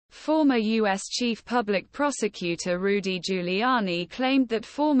Former U.S. Chief Public Prosecutor Rudy Giuliani claimed that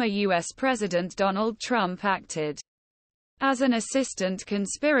former U.S. President Donald Trump acted as an assistant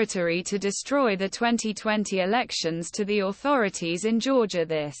conspiratory to destroy the 2020 elections to the authorities in Georgia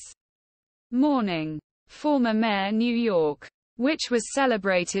this morning. Former Mayor New York, which was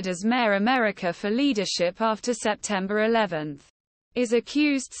celebrated as Mayor America for leadership after September 11, is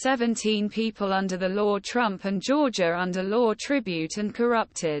accused 17 people under the law Trump and Georgia under law tribute and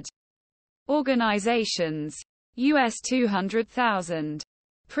corrupted organizations. US 200,000.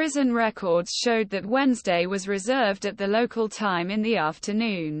 Prison records showed that Wednesday was reserved at the local time in the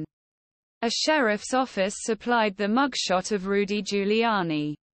afternoon. A sheriff's office supplied the mugshot of Rudy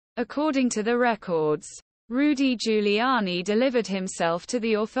Giuliani. According to the records, Rudy Giuliani delivered himself to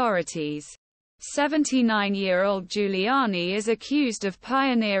the authorities. 79-year-old Giuliani is accused of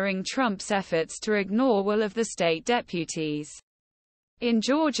pioneering Trump's efforts to ignore will of the state deputies in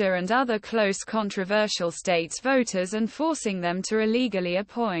Georgia and other close controversial states' voters and forcing them to illegally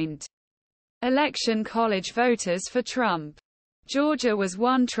appoint election college voters for Trump. Georgia was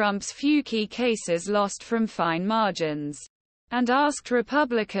one Trump's few key cases lost from fine margins, and asked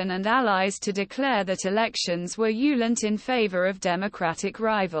Republican and allies to declare that elections were ulent in favor of Democratic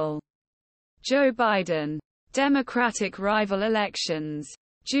rival Joe Biden. Democratic rival elections.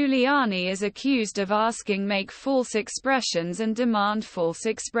 Giuliani is accused of asking make false expressions and demand false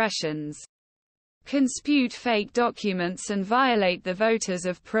expressions, conspute fake documents and violate the voters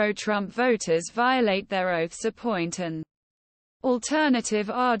of pro-Trump voters violate their oaths appoint an alternative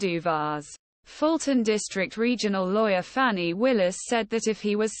arduvaz. Fulton District Regional Lawyer Fani Willis said that if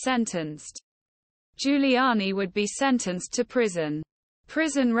he was sentenced, Giuliani would be sentenced to prison.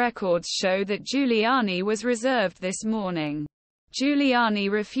 Prison records show that Giuliani was reserved this morning.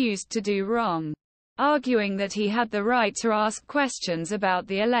 Giuliani refused to do wrong, arguing that he had the right to ask questions about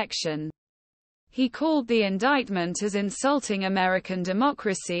the election. He called the indictment as insulting American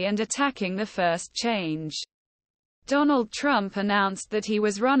democracy and attacking the first change. Donald Trump announced that he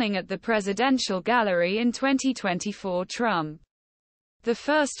was running at the presidential gallery in 2024. Trump, the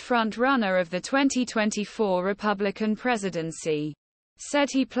first front-runner of the 2024 Republican presidency, said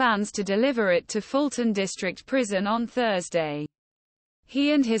he plans to deliver it to Fulton District Prison on Thursday.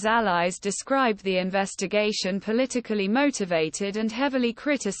 He and his allies described the investigation politically motivated and heavily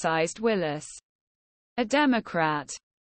criticized Willis, a Democrat,